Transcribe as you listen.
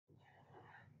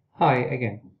Hi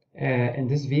again. In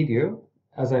this video,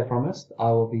 as I promised,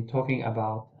 I will be talking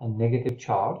about a negative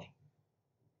charge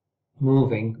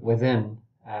moving within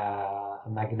a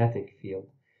magnetic field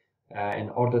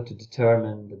in order to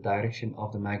determine the direction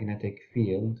of the magnetic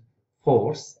field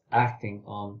force acting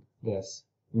on this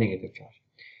negative charge.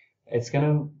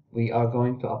 We are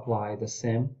going to apply the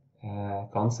same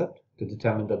concept to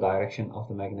determine the direction of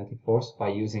the magnetic force by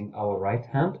using our right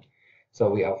hand.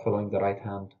 So we are following the right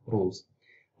hand rules.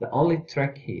 The only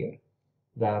trick here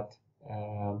that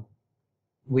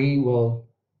we will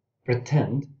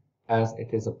pretend as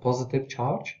it is a positive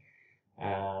charge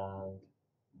and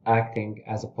acting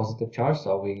as a positive charge.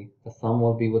 So the thumb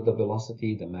will be with the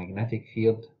velocity, the magnetic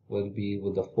field will be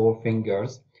with the four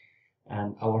fingers,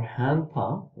 and our hand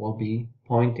palm will be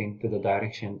pointing to the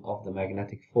direction of the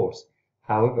magnetic force.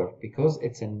 However, because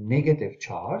it's a negative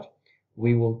charge,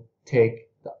 we will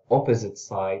take the opposite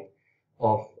side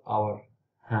of our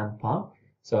hand palm.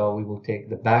 So we will take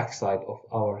the back side of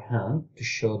our hand to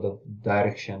show the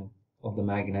direction of the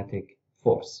magnetic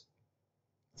force.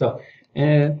 So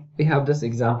we have this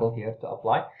example here to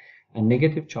apply. A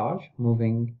negative charge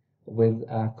moving with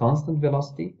a constant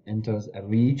velocity enters a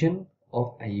region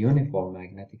of a uniform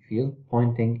magnetic field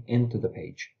pointing into the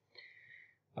page.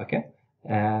 Okay,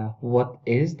 what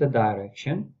is the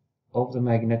direction of the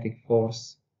magnetic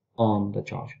force on the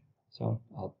charge? So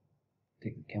I'll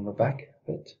take the camera back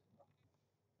a bit.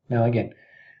 Now again,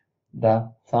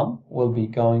 the thumb will be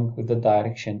going with the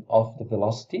direction of the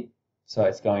velocity. So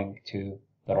it's going to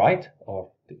the right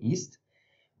or the east.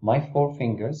 My four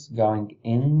fingers going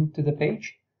into the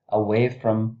page, away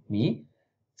from me.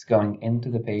 It's going into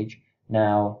the page.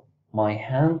 Now my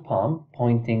hand palm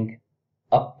pointing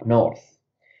up north.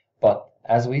 But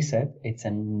as we said, it's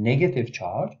a negative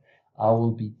charge. I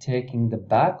will be taking the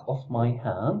back of my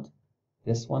hand,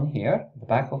 this one here, the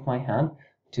back of my hand,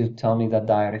 to tell me the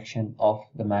direction of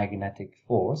the magnetic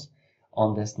force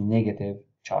on this negative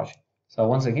charge. So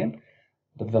once again,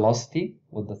 the velocity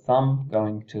with the thumb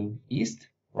going to east,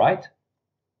 right?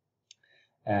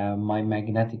 My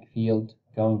magnetic field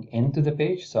going into the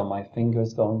page, so my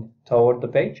fingers going toward the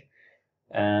page,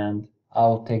 and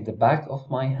I'll take the back of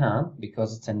my hand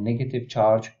because it's a negative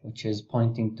charge which is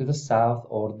pointing to the south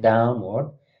or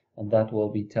downward, and that will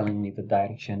be telling me the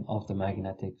direction of the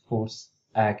magnetic force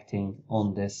acting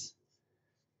on this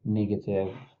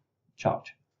negative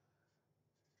charge.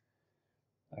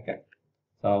 Okay,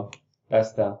 so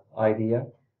that's the idea.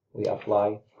 We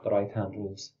apply the right hand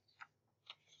rules.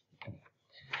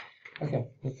 Okay,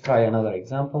 let's try another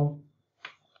example.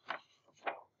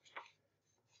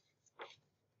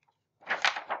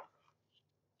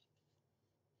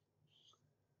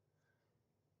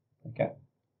 Okay,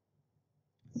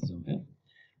 zoom in.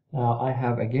 Now I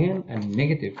have again a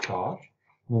negative charge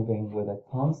moving with a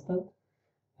constant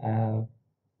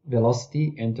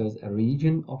velocity enters a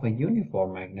region of a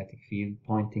uniform magnetic field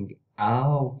pointing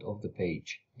out of the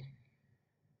page.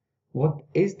 What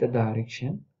is the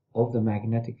direction of the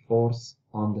magnetic force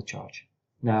on the charge?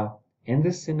 Now, in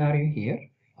this scenario here,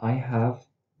 I have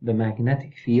the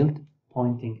magnetic field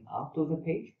pointing out of the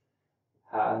page,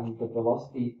 and the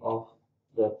velocity of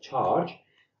the charge,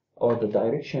 or the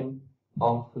direction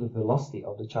of the velocity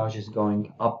of the charge, is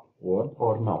going upward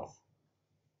or north.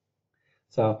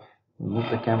 So move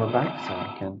the camera back so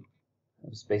I can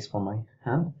have space for my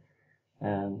hand,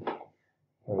 and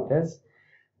here it is.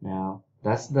 Now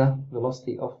that's the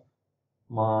velocity of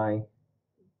my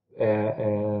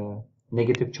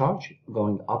negative charge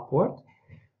going upward,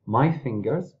 my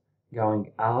fingers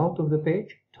going out of the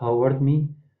page toward me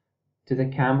to the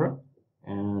camera,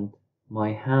 and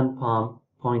my hand palm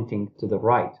pointing to the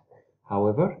right.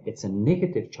 However, it's a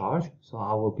negative charge, so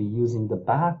I will be using the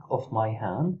back of my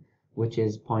hand, which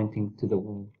is pointing to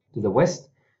the west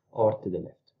or to the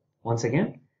left. Once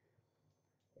again,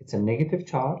 it's a negative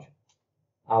charge.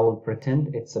 I will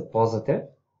pretend it's a positive.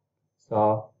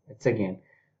 So it's again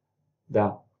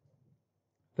the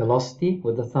velocity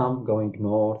with the thumb going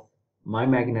north, my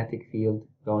magnetic field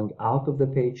going out of the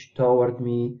page toward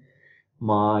me,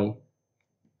 the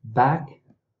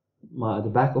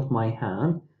back of my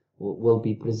hand will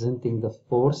be presenting the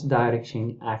force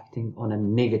direction acting on a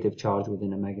negative charge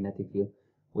within a magnetic field,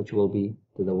 which will be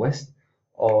to the west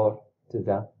or to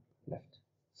the left.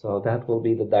 So that will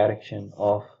be the direction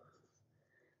of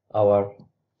our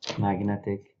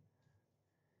magnetic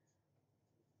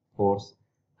force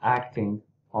acting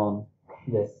on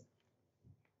this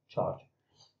charge.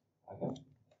 Okay.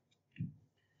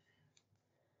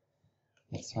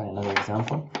 Let's try another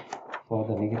example for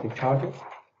the negative charges.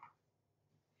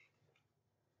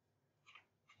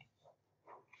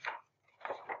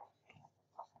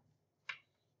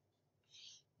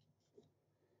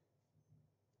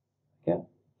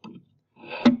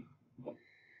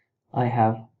 I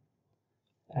have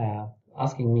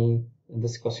asking me in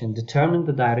this question, determine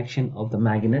the direction of the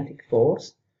magnetic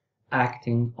force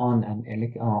acting on an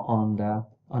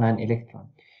electron.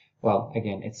 Well,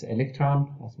 again, it's an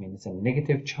electron, that means it's a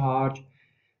negative charge,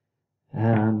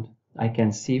 and I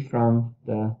can see from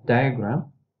the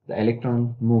diagram the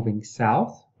electron moving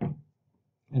south,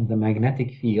 and the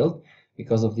magnetic field,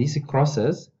 because of these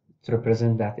crosses, to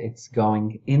represent that it's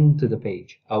going into the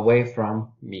page, away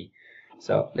from me.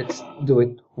 So let's do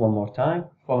it one more time,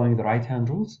 following the right-hand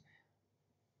rules.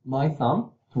 My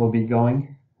thumb will be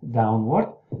going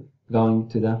downward, going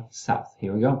to the south.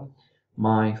 Here we go.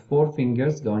 My four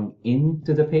fingers going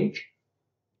into the page,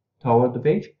 toward the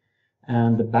page,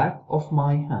 and the back of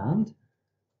my hand,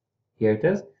 here it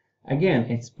is, again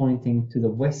it's pointing to the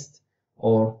west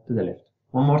or to the left.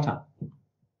 One more time.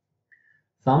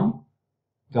 Thumb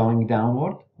going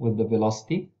downward with the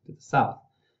velocity to the south.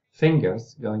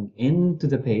 Fingers going into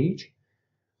the page,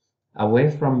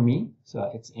 away from me, so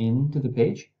it's into the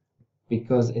page.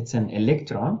 Because it's an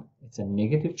electron, it's a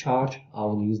negative charge, I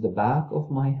will use the back of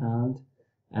my hand,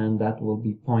 and that will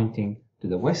be pointing to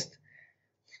the west,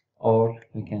 or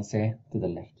we can say to the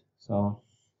left. So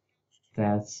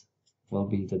that will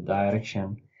be the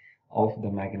direction of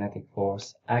the magnetic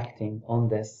force acting on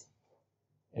this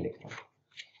electron.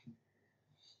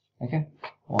 Okay,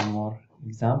 one more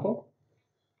example.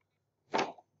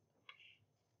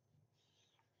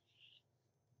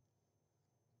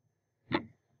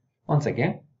 Once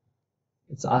again,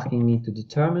 it's asking me to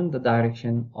determine the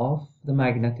direction of the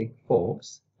magnetic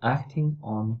force acting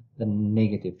on the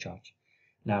negative charge.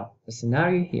 Now, the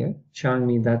scenario here showing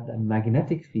me that the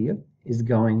magnetic field is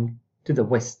going to the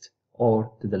west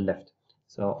or to the left.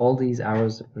 So all these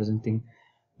arrows representing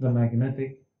the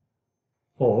magnetic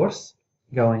force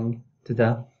going to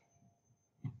the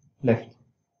left,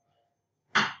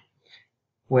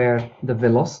 where the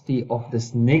velocity of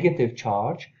this negative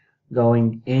charge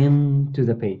going into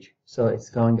the page. So it's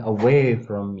going away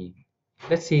from me.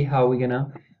 Let's see how we're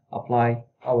gonna apply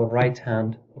our right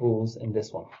hand rules in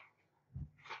this one.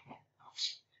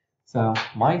 So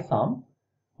my thumb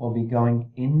will be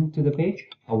going into the page,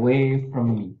 away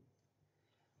from me.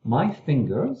 My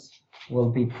fingers will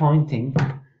be pointing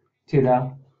to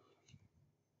the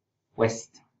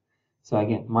west. So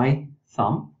again, my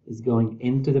thumb is going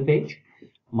into the page,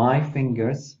 my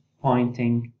fingers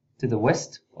pointing to the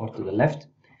west or to the left.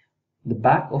 The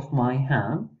back of my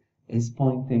hand is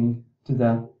pointing to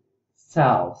the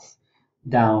south,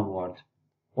 downward.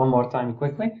 One more time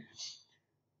quickly.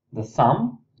 The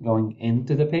thumb going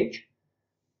into the page,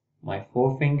 my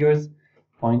four fingers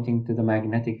pointing to the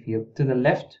magnetic field to the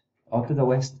left or to the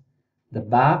west. The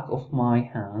back of my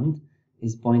hand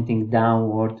is pointing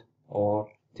downward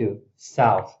or to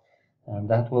south, and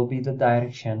that will be the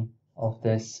direction of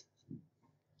this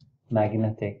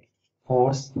magnetic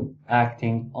force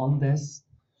acting on this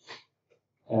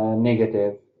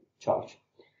negative charge.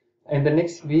 In the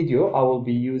next video, I will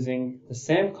be using the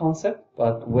same concept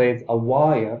but with a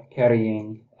wire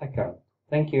carrying a current.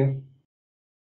 Thank you.